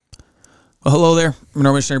Well, hello there,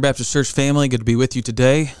 Monroe Missionary Baptist Church family. Good to be with you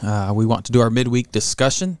today. We want to do our midweek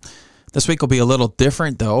discussion. This week will be a little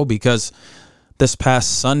different, though, because this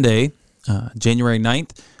past Sunday, January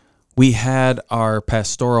 9th, we had our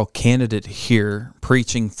pastoral candidate here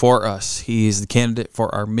preaching for us. He's the candidate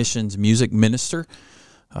for our missions music minister.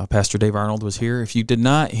 Pastor Dave Arnold was here. If you did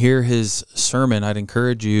not hear his sermon, I'd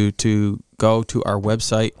encourage you to go to our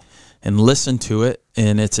website and listen to it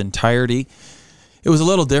in its entirety. It was a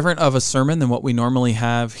little different of a sermon than what we normally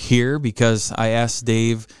have here because I asked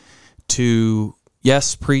Dave to,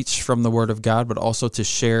 yes, preach from the Word of God, but also to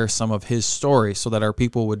share some of his story so that our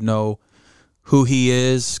people would know who he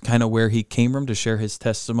is, kind of where he came from, to share his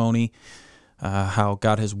testimony, how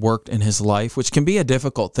God has worked in his life, which can be a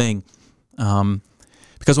difficult thing.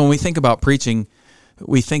 Because when we think about preaching,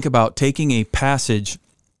 we think about taking a passage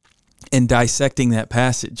and dissecting that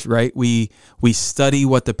passage, right? We study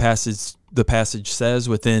what the passage says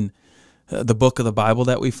within the book of the Bible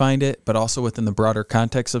that we find it, but also within the broader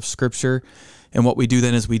context of Scripture. And what we do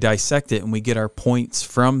then is we dissect it and we get our points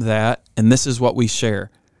from that, and this is what we share,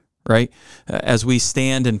 right? As we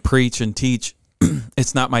stand and preach and teach,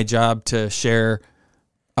 it's not my job to share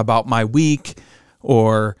about my week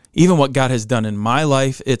or even what God has done in my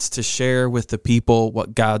life. It's to share with the people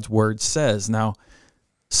what God's Word says. Now,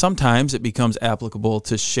 sometimes it becomes applicable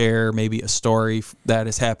to share maybe a story that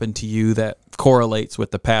has happened to you that correlates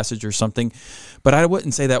with the passage or something, but I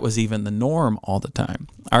wouldn't say that was even the norm all the time.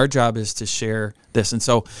 Our job is to share this. And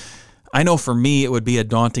so I know for me, it would be a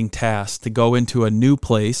daunting task to go into a new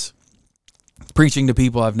place, preaching to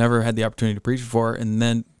people I've never had the opportunity to preach before, and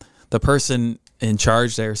then the person in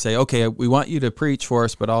charge there say, okay, we want you to preach for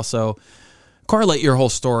us, but also correlate your whole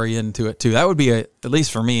story into it too. That would be, at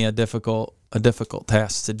least for me, a difficult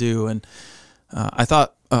task to do. And I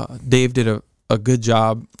thought Dave did a good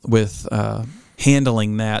job with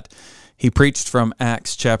handling that. He preached from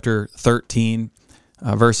Acts chapter 13,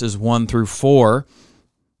 verses 1 through 4.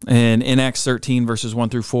 And in Acts 13, verses 1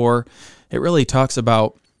 through 4, it really talks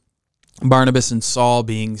about Barnabas and Saul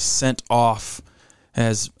being sent off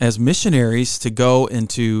as missionaries to go and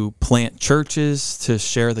to plant churches, to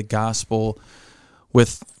share the gospel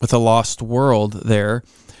with a lost world there.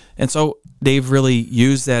 And so Dave really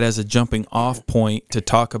used that as a jumping off point to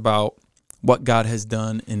talk about what God has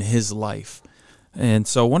done in his life. And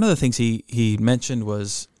so one of the things he mentioned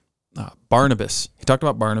was Barnabas. He talked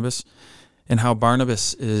about Barnabas and how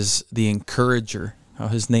Barnabas is the encourager, how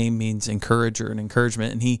his name means encourager and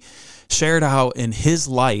encouragement. And he shared how in his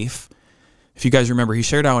life, if you guys remember, he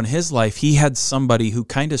shared how in his life he had somebody who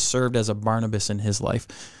kind of served as a Barnabas in his life,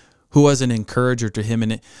 who was an encourager to him.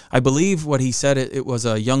 And I believe what he said, it was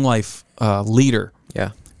a Young Life leader.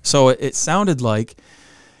 Yeah. So it sounded like,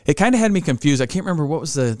 it kind of had me confused. I can't remember, what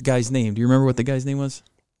was the guy's name? Do you remember what the guy's name was?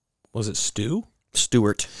 Was it Stu?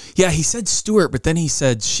 Stuart. Yeah, he said Stuart, but then he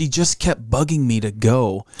said, she just kept bugging me to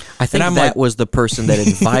go. I think that was the person that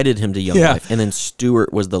invited him to Young Life, and then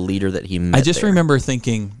Stuart was the leader that he met. I just remember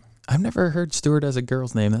thinking, I've never heard Stuart as a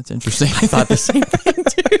girl's name. That's interesting. I thought the same thing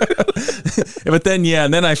too. But then,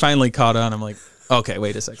 and then I finally caught on. I'm like, okay,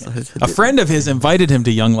 wait a second. A friend of his invited him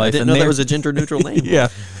to Young Life. I didn't know that was a gender-neutral name. Yeah.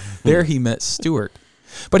 There he met Stuart.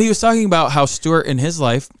 But he was talking about how Stuart in his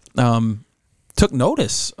life took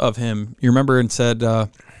notice of him. You remember, and said,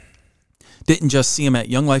 didn't just see him at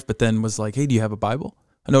Young Life, but then was like, hey, do you have a Bible?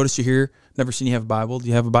 I noticed you here. Never seen you have a Bible. Do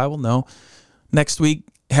you have a Bible? No. Next week,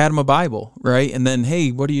 had him a Bible, right? And then,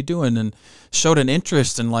 hey, what are you doing? And showed an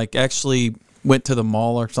interest and actually went to the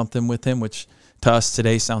mall or something with him, which to us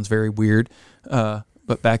today sounds very weird.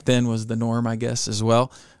 But back then was the norm, I guess, as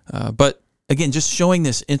well. But again, just showing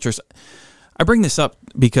this interest. I bring this up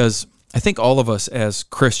because I think all of us as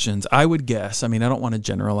Christians, I would guess, I don't want to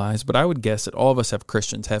generalize, but I would guess that all of us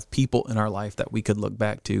have people in our life that we could look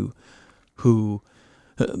back to who,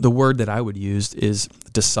 the word that I would use is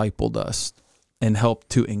discipled us and helped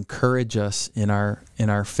to encourage us in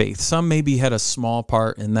our faith. Some maybe had a small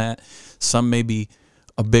part in that, some maybe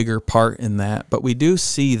a bigger part in that, but we do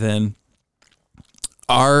see then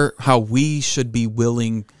how we should be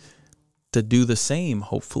willing to do the same,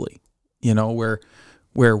 hopefully,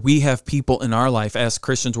 where we have people in our life as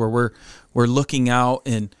Christians where we're looking out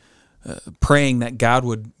and praying that God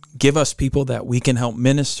would give us people that we can help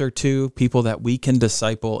minister to, people that we can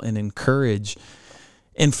disciple and encourage.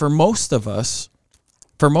 And for most of us,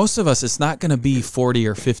 it's not going to be 40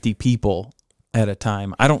 or 50 people at a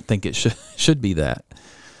time. I don't think it should be that.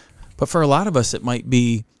 But for a lot of us, it might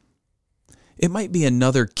be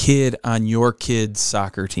another kid on your kid's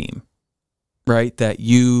soccer team, right? That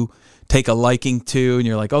you take a liking to, and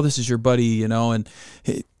you're like, oh, this is your buddy, and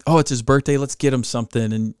oh, it's his birthday, let's get him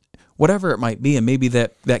something. And whatever it might be. And maybe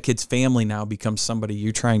that kid's family now becomes somebody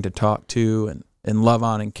you're trying to talk to and love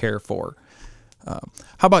on and care for. How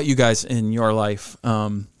about you guys in your life?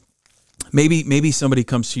 Maybe somebody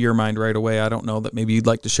comes to your mind right away. I don't know, that maybe you'd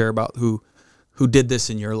like to share about who did this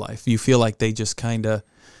in your life. You feel like they just kind of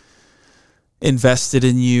invested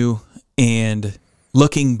in you, and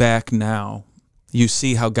looking back now, you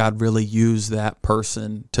see how God really used that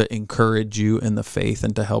person to encourage you in the faith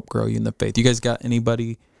and to help grow you in the faith. You guys got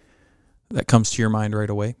anybody that comes to your mind right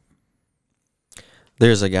away?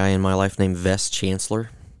 There's a guy in my life named Ves Chancellor.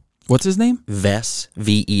 What's his name? Ves,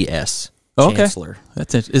 V-E-S. Oh, okay. Chancellor.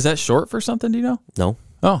 That's it. Is that short for something? Do you know? No.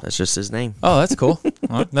 Oh, That's just his name. oh, that's cool.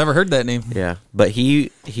 Well, never heard that name. Yeah, but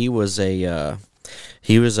he was a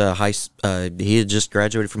he had just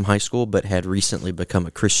graduated from high school, but had recently become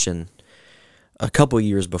a Christian a couple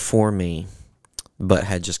years before me, but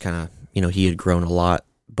had just kind of, he had grown a lot,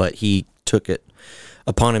 but he took it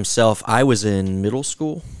upon himself. I was in middle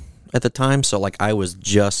school at the time, so like I was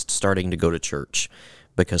just starting to go to church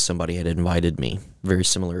because somebody had invited me, very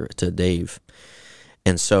similar to Dave.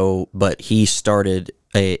 And so, but he started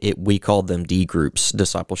we called them D groups,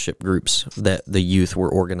 discipleship groups that the youth were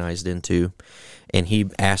organized into. And he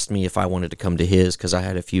asked me if I wanted to come to his, because I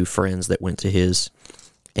had a few friends that went to his.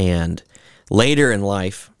 And later in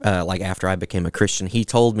life, like after I became a Christian, he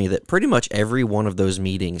told me that pretty much every one of those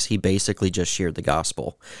meetings, he basically just shared the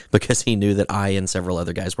gospel because he knew that I and several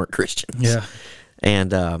other guys weren't Christians. Yeah. And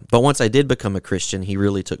but once I did become a Christian, he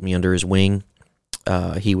really took me under his wing.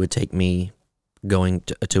 He would take me going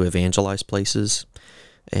to evangelize places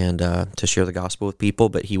and to share the gospel with people.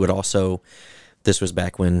 But he would also, this was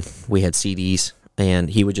back when we had CDs, and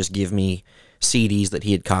he would just give me CDs that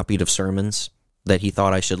he had copied of sermons that he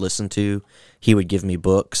thought I should listen to. He would give me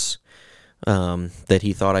books that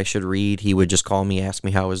he thought I should read. He would just call me, ask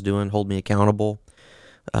me how I was doing, hold me accountable.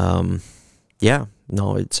 Yeah,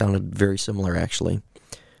 no, it sounded very similar actually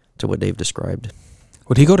to what Dave described.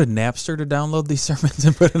 Would he go to Napster to download these sermons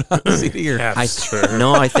and put it on the CD? Or?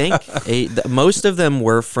 I think most of them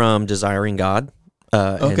were from Desiring God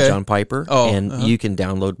and John Piper, and you can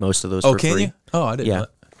download most of those for can free. You? Oh, I didn't know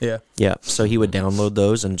that. Yeah. So he would download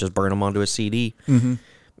those and just burn them onto a CD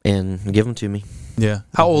and give them to me. Yeah.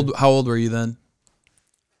 How old were you then?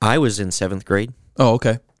 I was in 7th grade. Oh,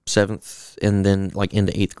 okay. 7th, and then like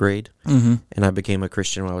into 8th grade, and I became a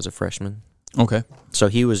Christian when I was a freshman. Okay. So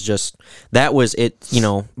he was that was it,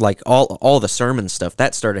 like all the sermon stuff,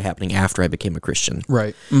 that started happening after I became a Christian.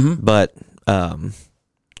 Right. Mm-hmm. But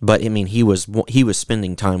I mean, he was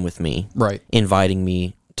spending time with me, right, inviting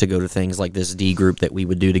me to go to things like this D group that we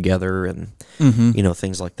would do together, and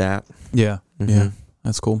things like that. Yeah. Yeah.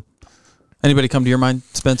 That's cool. Anybody come to your mind,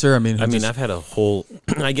 Spencer? I mean, I've had a whole,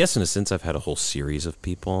 I guess in a sense, I've had a whole series of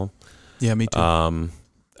people. Yeah, me too.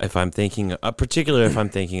 If I'm thinking, particularly if I'm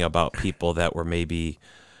thinking about people that were maybe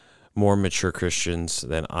more mature Christians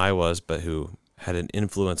than I was, but who had an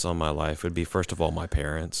influence on my life, would be first of all my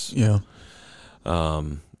parents. Yeah.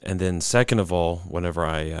 And then second of all, whenever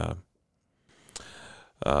I,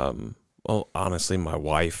 honestly, my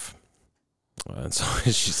wife. And so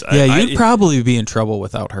she's, you'd probably be in trouble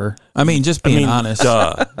without her. I mean, just being honest.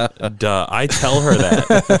 Duh. I tell her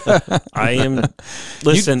that. I am.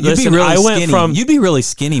 Listen. You'd be really I went skinny. from. You'd be really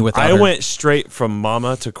skinny without her. I went straight from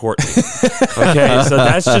mama to Courtney. Okay, so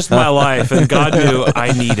that's just my life, and God knew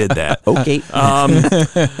I needed that. Okay. And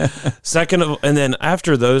then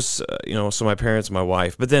after those, so my parents, my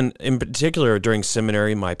wife, but then in particular during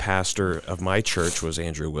seminary, my pastor of my church was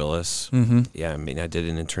Andrew Willis. Mm-hmm. Yeah, I mean, I did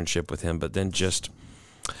an internship with him, but then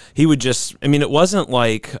he would just, it wasn't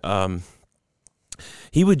like,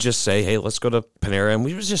 he would just say, hey, let's go to Panera, and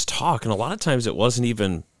we would just talk, and a lot of times it wasn't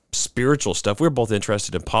even spiritual stuff. We were both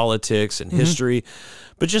interested in politics and history,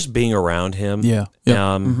 but just being around him,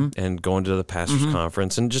 and going to the pastor's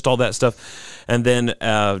conference and just all that stuff. And then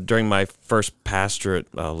during my first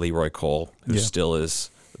pastorate, Leroy Cole, who still is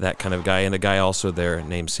that kind of guy, and a guy also there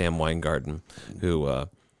named Sam Weingarten, who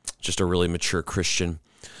just a really mature Christian.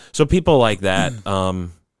 So people like that,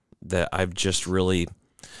 that I've just really,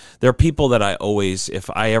 there are people that I always, if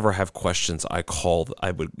I ever have questions, I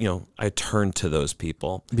turn to those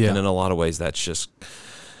people. Yeah. And in a lot of ways, that's just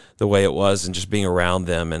the way it was, and just being around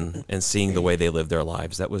them and seeing the way they live their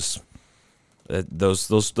lives. That was,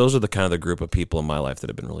 those are the kind of the group of people in my life that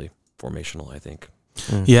have been really formational, I think.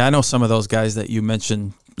 Yeah, I know some of those guys that you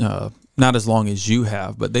mentioned, not as long as you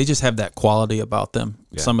have, but they just have that quality about them.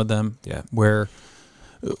 Yeah. Some of them, where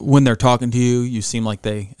when they're talking to you, it seems like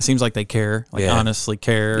they care, honestly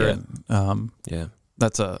care. Yeah. And,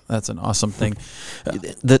 that's an awesome thing.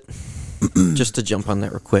 Just to jump on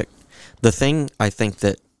that real quick, the thing I think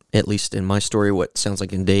that at least in my story, what sounds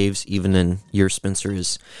like in Dave's, even in yours, Spencer,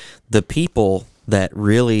 is the people that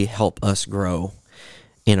really help us grow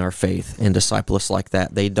in our faith and disciple us like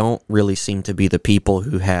that. They don't really seem to be the people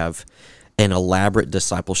who have an elaborate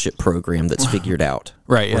discipleship program that's figured out.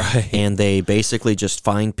 Right. Yeah. Right. And they basically just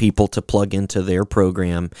find people to plug into their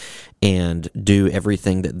program and do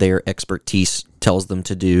everything that their expertise tells them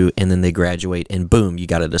to do, and then they graduate, and boom, you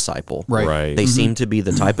got a disciple. Right. Right. They seem to be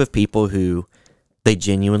the type of people who they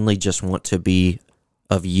genuinely just want to be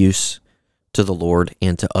of use to the Lord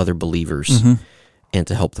and to other believers and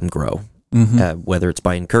to help them grow. Whether it's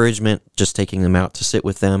by encouragement, just taking them out to sit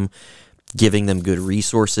with them, giving them good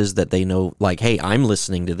resources that they know, like, hey, I'm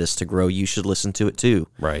listening to this to grow, you should listen to it too.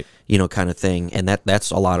 Right. Kind of thing. And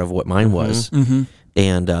that's a lot of what mine was.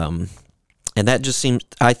 And that just seems,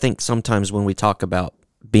 I think sometimes when we talk about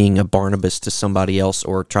being a Barnabas to somebody else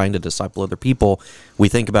or trying to disciple other people, we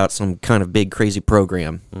think about some kind of big crazy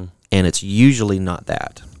program, and it's usually not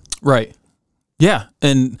that. Right. Yeah.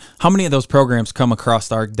 And how many of those programs come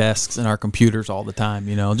across our desks and our computers all the time?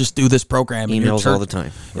 Just do this program. In your Emails church. all the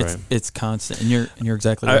time. It's constant, and you're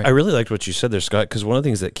exactly right. I really liked what you said there, Scott, because one of the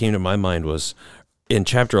things that came to my mind was in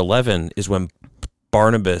chapter 11 is when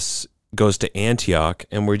Barnabas goes to Antioch,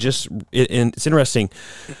 and it's interesting.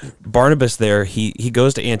 Barnabas there, he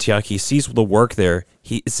goes to Antioch, he sees the work there.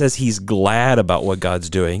 It says he's glad about what God's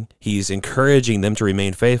doing. He's encouraging them to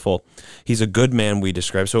remain faithful. He's a good man, we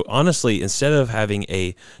describe. So honestly, instead of having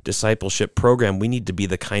a discipleship program, we need to be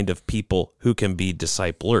the kind of people who can be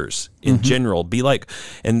disciplers in general. Be like,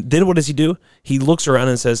 and then what does he do? He looks around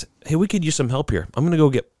and says, "Hey, we could use some help here. I'm gonna go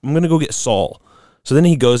get Saul." So then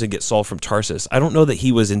he goes and gets Saul from Tarsus. I don't know that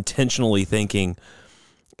he was intentionally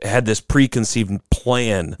had this preconceived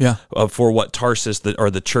plan for what Tarsus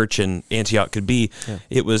or the church in Antioch could be. Yeah.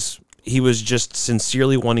 He was just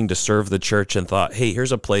sincerely wanting to serve the church and thought, hey,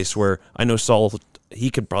 here's a place where I know Saul,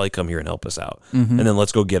 he could probably come here and help us out. And then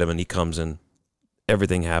let's go get him. And he comes and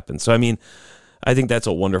everything happens. So, I think that's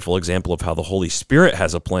a wonderful example of how the Holy Spirit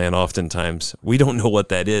has a plan oftentimes. We don't know what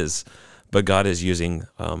that is, but God is using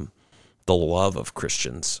the love of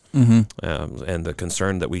Christians and the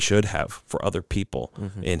concern that we should have for other people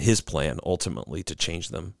in his plan ultimately to change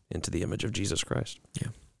them into the image of Jesus Christ.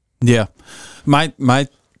 Yeah. My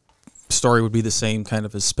story would be the same kind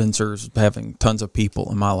of as Spencer's, having tons of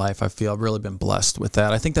people in my life. I feel I've really been blessed with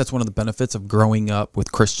that. I think that's one of the benefits of growing up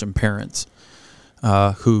with Christian parents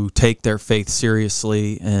who take their faith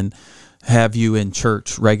seriously and have you in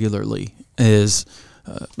church regularly is...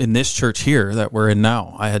 in this church here that we're in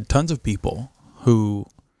now, I had tons of people who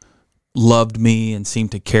loved me and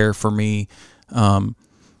seemed to care for me.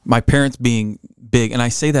 My parents being big, and I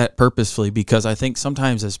say that purposefully because I think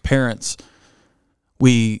sometimes as parents,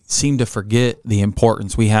 we seem to forget the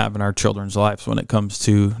importance we have in our children's lives when it comes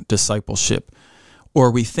to discipleship,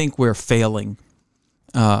 or we think we're failing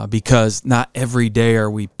because not every day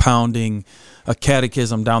are we pounding a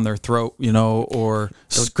catechism down their throat, or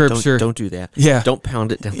scripture. Don't do that. Yeah. Don't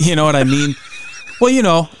pound it down. You know what I mean?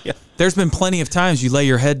 Well, there's been plenty of times you lay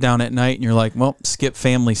your head down at night and you're like, well, skip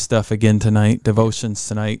family stuff again tonight, devotions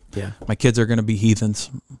tonight. Yeah. My kids are going to be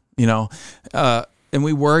heathens, and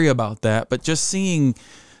we worry about that. But just seeing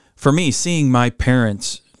my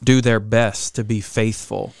parents do their best to be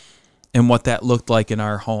faithful and what that looked like in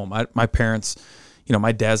our home. My parents...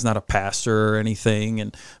 my dad's not a pastor or anything,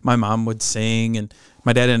 and my mom would sing, and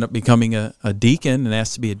my dad ended up becoming a deacon and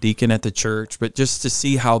asked to be a deacon at the church. But just to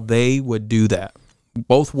see how they would do that,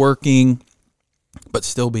 both working but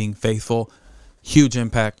still being faithful, huge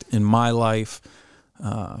impact in my life.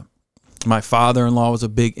 My father-in-law was a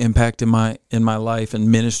big impact in my life and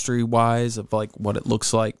ministry-wise of like what it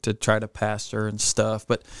looks like to try to pastor and stuff.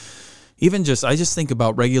 But even I just think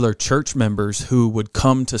about regular church members who would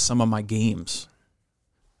come to some of my games.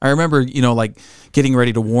 I remember, like getting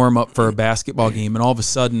ready to warm up for a basketball game, and all of a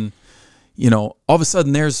sudden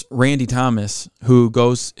there's Randy Thomas who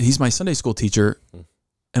he's my Sunday school teacher,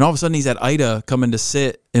 and all of a sudden he's at Ida coming to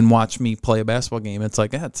sit and watch me play a basketball game. It's like,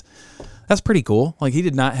 that's pretty cool. Like, he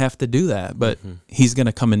did not have to do that, but he's going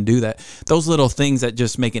to come and do that. Those little things that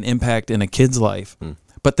just make an impact in a kid's life.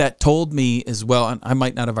 But that told me as well, and I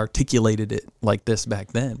might not have articulated it like this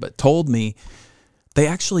back then, but told me they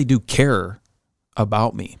actually do care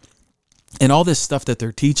about me, and all this stuff that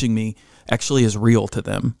they're teaching me actually is real to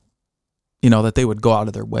them, that they would go out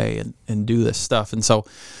of their way and do this stuff. And so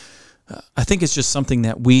I think it's just something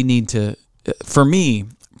that we need to, for me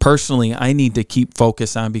personally, I need to keep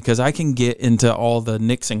focus on, because I can get into all the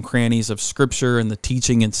nicks and crannies of scripture and the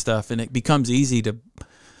teaching and stuff, and it becomes easy to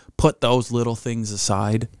put those little things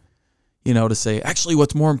aside, to say, actually,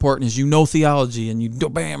 what's more important is theology, and you do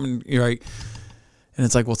bam, and you're right. And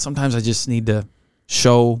it's like, well, sometimes I just need to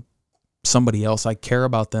show somebody else I care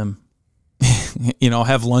about them,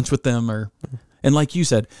 have lunch with them, and like you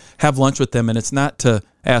said, have lunch with them. And it's not to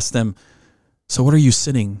ask them, so what are you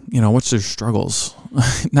sitting? What's their struggles?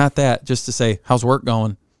 Not that, just to say, how's work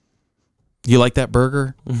going? You like that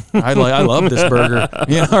burger? I love this burger,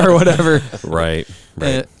 or whatever. Right.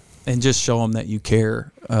 And just show them that you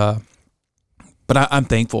care. But I'm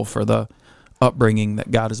thankful for the upbringing that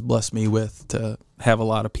God has blessed me with, to have a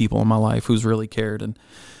lot of people in my life who's really cared and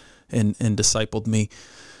discipled me.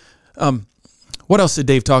 What else did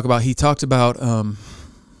Dave talk about? He talked about,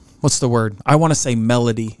 what's the word? I want to say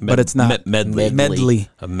melody, but it's not. Medley.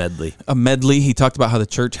 A medley. He talked about how the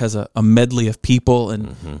church has a medley of people, and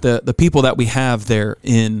the people that we have there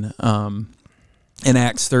in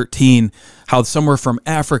Acts 13, how some were from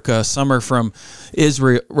Africa, some are from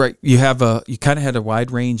Israel, right? You kind of had a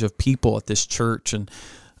wide range of people at this church, and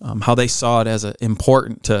how they saw it as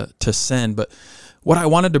important to send. But what I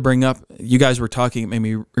wanted to bring up, you guys were talking,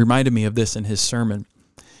 it reminded me of this in his sermon,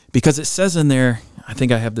 because it says in there, I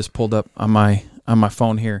think I have this pulled up on my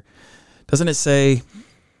phone here. Doesn't it say,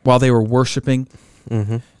 while they were worshiping?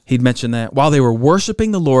 Mm-hmm. He'd mentioned that while they were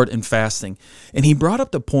worshiping the Lord and fasting, and he brought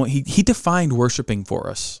up the point. He defined worshiping for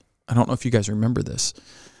us. I don't know if you guys remember this.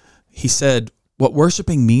 He said what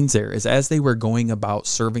worshiping means there is as they were going about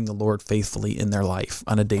serving the Lord faithfully in their life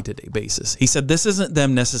on a day-to-day basis. He said this isn't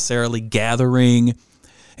them necessarily gathering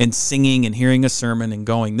and singing and hearing a sermon and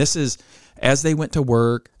going. This is as they went to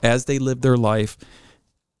work, as they lived their life.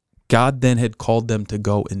 God then had called them to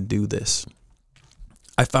go and do this.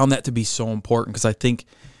 I found that to be so important, because I think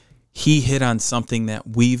he hit on something that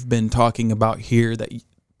we've been talking about here, that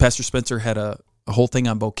Pastor Spencer had a whole thing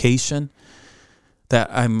on vocation that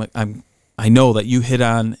I know that you hit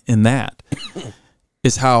on in that,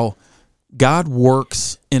 is how God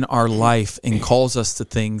works in our life and calls us to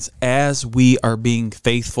things as we are being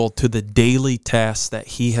faithful to the daily tasks that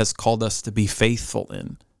he has called us to be faithful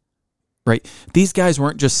in. Right? These guys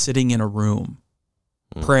weren't just sitting in a room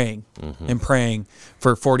praying and praying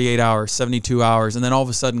for 48 hours, 72 hours, and then all of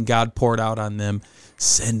a sudden God poured out on them,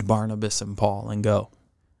 send Barnabas and Paul and go.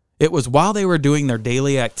 It was while they were doing their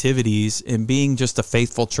daily activities and being just a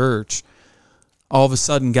faithful church, all of a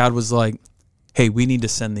sudden God was like, hey, we need to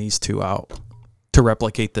send these two out to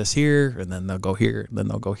replicate this here, and then they'll go here, and then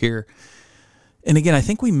they'll go here. And again, I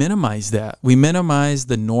think we minimize that. We minimize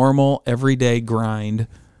the normal, everyday grind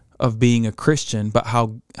of being a Christian, but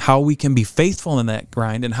how we can be faithful in that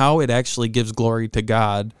grind, and how it actually gives glory to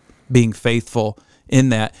God being faithful in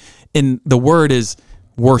that. And the word is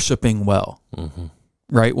worshiping well,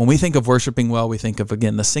 right? When we think of worshiping well, we think of,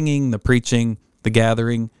 again, the singing, the preaching, the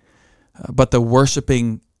gathering, but the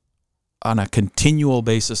worshiping on a continual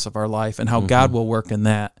basis of our life, and how God will work in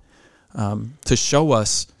that to show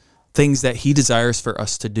us things that he desires for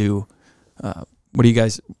us to do. What do you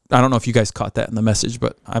guys, I don't know if you guys caught that in the message,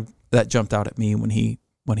 but that jumped out at me when he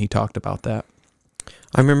talked about that.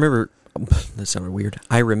 I remember, that sounded weird.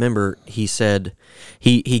 I remember he said,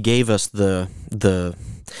 he gave us the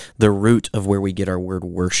root of where we get our word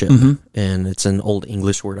worship. And it's an old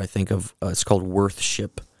English word, I think of, it's called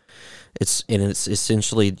worthship. It's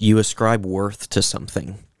essentially, you ascribe worth to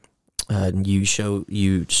something. You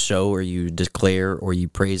show or you declare or you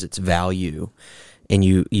praise its value. And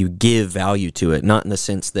you give value to it, not in the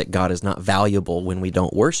sense that God is not valuable when we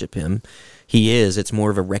don't worship him. He is. It's more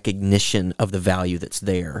of a recognition of the value that's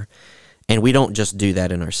there. And we don't just do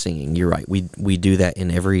that in our singing. You're right. We do that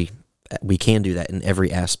we can do that in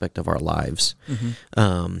every aspect of our lives.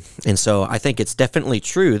 And so I think it's definitely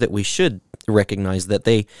true that we should recognize that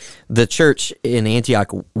the church in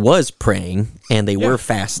Antioch was praying and they were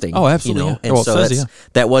fasting. Oh, absolutely. And so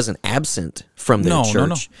that wasn't absent from their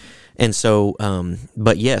church. No. And so,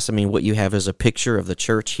 but yes, I mean, what you have is a picture of the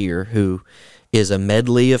church here, who is a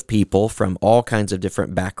medley of people from all kinds of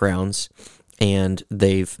different backgrounds, and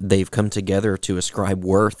they've come together to ascribe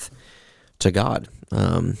worth to God.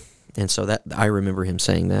 And so that I remember him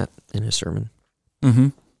saying that in his sermon.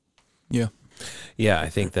 Yeah. Yeah, I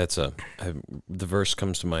think that's the verse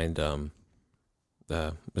comes to mind. Was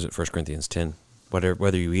it 1 Corinthians 10?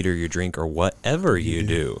 Whether you eat or you drink or whatever you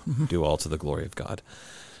do, do all to the glory of God.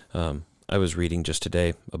 I was reading just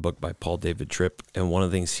today a book by Paul David Tripp, and one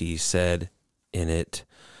of the things he said in it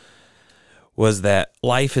was that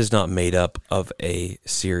life is not made up of a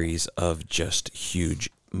series of just huge,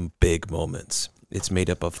 big moments. It's made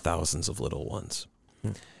up of thousands of little ones.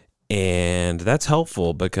 And that's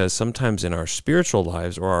helpful, because sometimes in our spiritual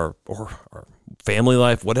lives or our family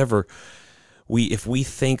life, whatever, if we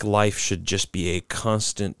think life should just be a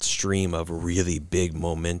constant stream of really big,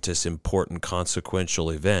 momentous, important, consequential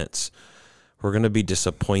events, we're going to be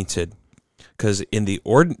disappointed. Because in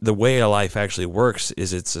the way a life actually works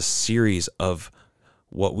is it's a series of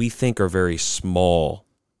what we think are very small,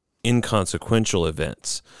 inconsequential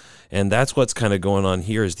events. And that's what's kind of going on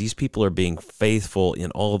here is these people are being faithful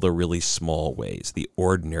in all the really small ways, the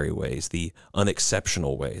ordinary ways, the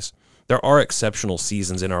unexceptional ways. There are exceptional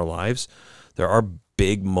seasons in our lives. There are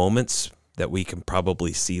big moments that we can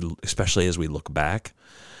probably see, especially as we look back.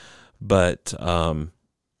 But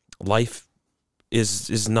life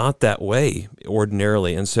is not that way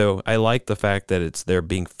ordinarily. And so I like the fact that they're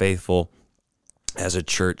being faithful as a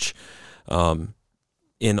church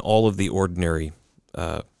in all of the ordinary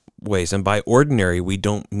ways. And by ordinary, we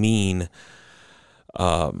don't mean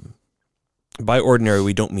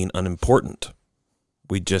unimportant.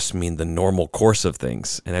 We just mean the normal course of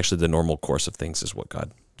things. And actually the normal course of things is what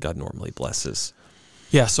God normally blesses.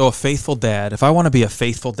 Yeah, so a faithful dad, if I want to be a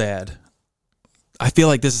faithful dad, I feel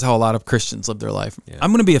like this is how a lot of Christians live their life. Yeah.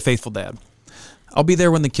 I'm going to be a faithful dad. I'll be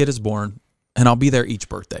there when the kid is born, and I'll be there each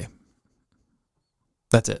birthday.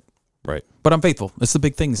 That's it. Right. But I'm faithful. It's the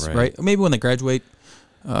big things, right? Maybe when they graduate,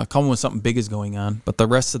 call them when something big is going on, but the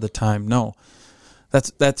rest of the time, no.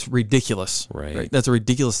 That's ridiculous. Right? That's a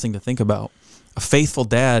ridiculous thing to think about. A faithful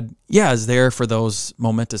dad, is there for those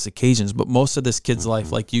momentous occasions, but most of this kid's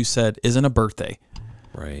life, like you said, isn't a birthday.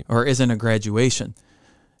 Right. Or isn't a graduation.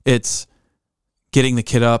 It's getting the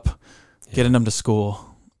kid up, getting them to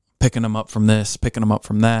school, picking them up from this, picking them up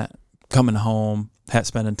from that, coming home,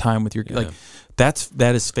 spending time with your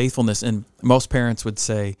that is faithfulness. And most parents would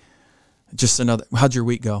say, how'd your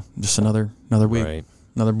week go? Just another week,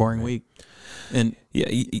 another boring week. And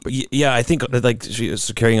I think like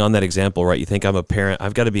so carrying on that example, right? You think I'm a parent,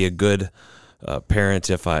 I've got to be a good parent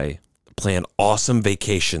if I plan awesome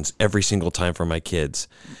vacations every single time for my kids.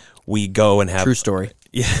 We go and have true story.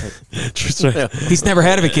 Yeah, true story. He's never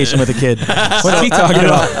had a vacation with a kid. What are we talking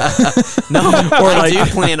about? No, or I do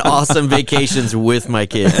plan awesome vacations with my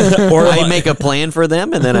kids. Or I make a plan for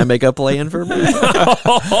them, and then I make a plan for me.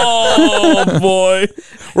 Oh boy,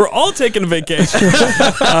 we're all taking a vacation.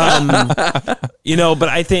 But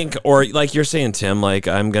I think, or like you're saying, Tim, like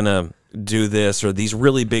I'm gonna do this or these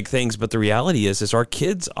really big things, but the reality is our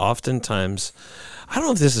kids oftentimes. I don't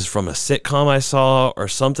know if this is from a sitcom I saw or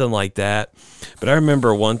something like that, but I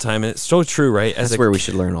remember one time, and it's so true, right? That's where we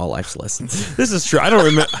should learn all life's lessons. This is true. I don't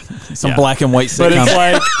remember. Some black and white sitcom. But it's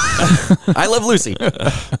like... I Love Lucy.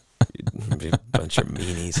 A bunch of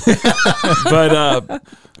meanies.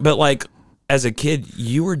 But like, as a kid,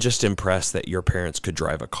 you were just impressed that your parents could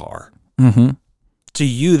drive a car. Mm-hmm. To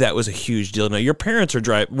you, that was a huge deal. Now, your parents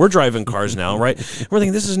we're driving cars now, right? We're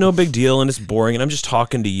thinking, this is no big deal, and it's boring, and I'm just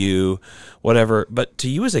talking to you, whatever. But to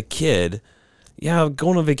you as a kid,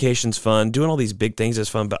 going on vacation's fun, doing all these big things is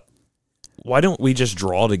fun, but why don't we just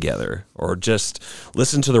draw together, or just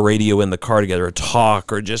listen to the radio in the car together, or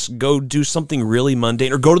talk, or just go do something really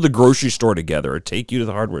mundane, or go to the grocery store together, or take you to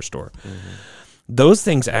the hardware store? Mm-hmm. Those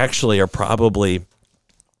things actually are probably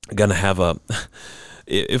going to have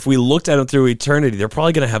if we looked at them through eternity, they're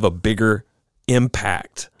probably going to have a bigger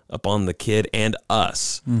impact upon the kid and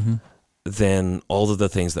us than all of the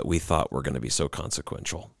things that we thought were going to be so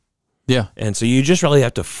consequential. Yeah. And so you just really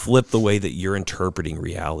have to flip the way that you're interpreting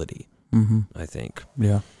reality, I think.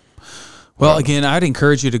 Yeah. Well, again, I'd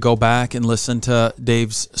encourage you to go back and listen to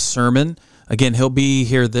Dave's sermon. Again, he'll be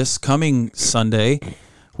here this coming Sunday,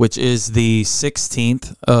 which is the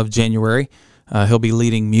 16th of January. He'll be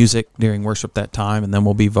leading music during worship that time, and then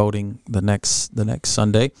we'll be voting the next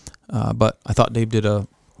Sunday. But I thought Dave did a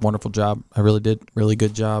wonderful job. I really did, really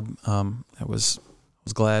good job. I was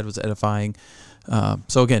glad, was edifying.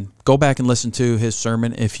 So again, go back and listen to his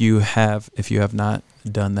sermon if you have not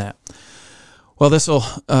done that. Well, this will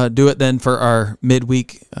do it then for our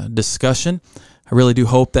midweek discussion. I really do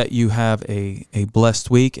hope that you have a blessed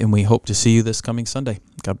week, and we hope to see you this coming Sunday.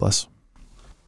 God bless.